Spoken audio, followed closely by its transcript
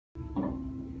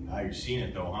Now you're seeing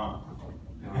it though, huh?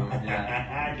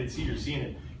 Yeah. I can see you're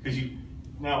seeing it.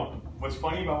 Now, what's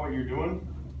funny about what you're doing,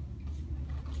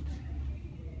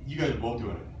 you guys are both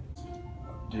doing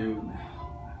it. Dude,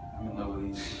 I'm in love with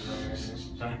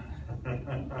these.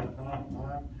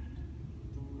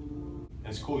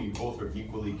 It's cool, you both are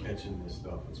equally catching this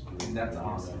stuff. It's cool. That's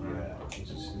awesome. Yeah,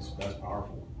 that's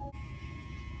powerful.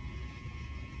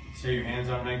 See your hands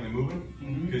automatically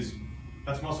moving? Because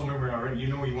that's muscle memory already. You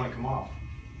know where you want to come off.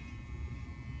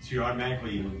 So you're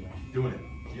automatically doing it.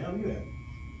 Yeah, look at that.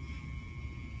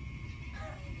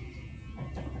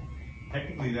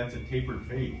 Technically, that's a tapered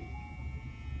fade.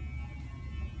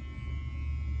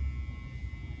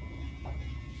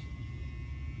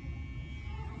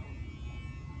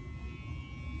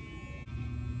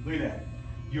 Look at that.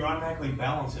 You're automatically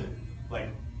balancing it. Like,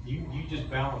 you just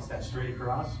balance that straight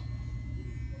across.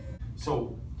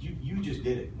 So, you just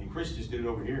did it, and Chris just did it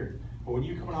over here. But when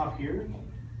you're coming off here,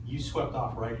 you swept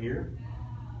off right here,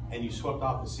 and you swept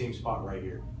off the same spot right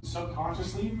here.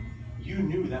 Subconsciously, you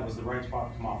knew that was the right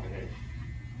spot to come off the head.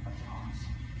 That's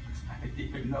awesome. I didn't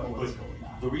even know what's going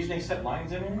on. The reason they set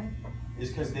lines in there is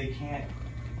because they can't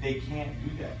do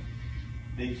that.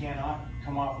 They cannot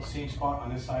come off the same spot on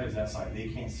this side as that side. They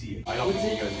can't see it. I don't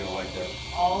think you guys are gonna like that.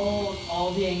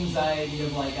 All the anxiety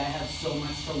of like I have so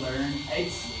much to learn.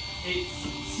 It's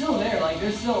still there. Like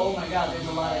there's still, oh my god, there's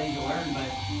a lot I need to learn, but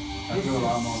I feel a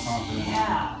lot more confident.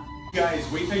 Yeah. Guys,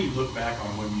 wait till you look back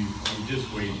on when you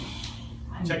just wait.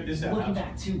 Check this out. Looking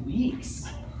back 2 weeks. So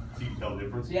you can tell the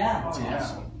difference? Yeah. That's Oh, yeah.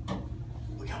 awesome.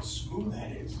 Look how smooth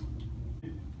that is.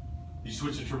 You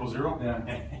switch to 000? Yeah.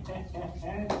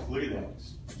 Look at that.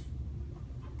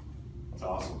 That's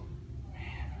awesome.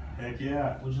 Heck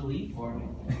yeah. What'd you leave for me?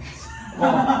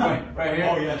 Right here.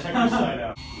 Oh yeah, check this side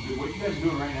out. What you guys are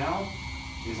doing right now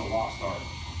is a lost art.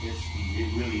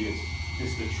 It really is.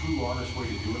 It's the true honest way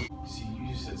to do it. See, you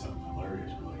just said something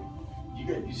hilarious,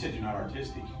 really. You said you're not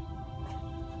artistic.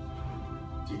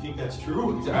 Do you think that's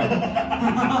true?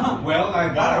 Well, I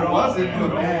thought it wasn't, man.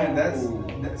 but man, No.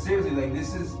 that's seriously, like,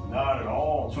 this is Not at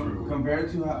all true.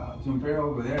 compared to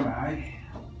over there,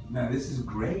 man. This is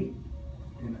great,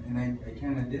 and I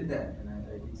kind of did that, and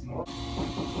I can see.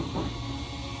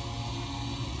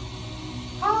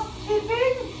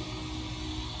 Housekeeping.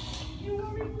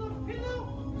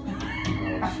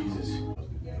 Oh, Jesus.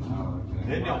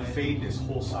 Then they'll fade this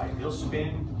whole side. They'll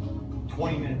spin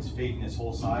 20 minutes fading this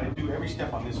whole side. Do every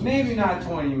step on this one. Maybe not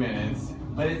 20 minutes,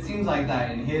 but it seems like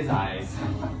that in his eyes.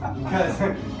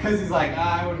 Because he's like,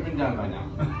 I would have been done by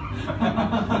now.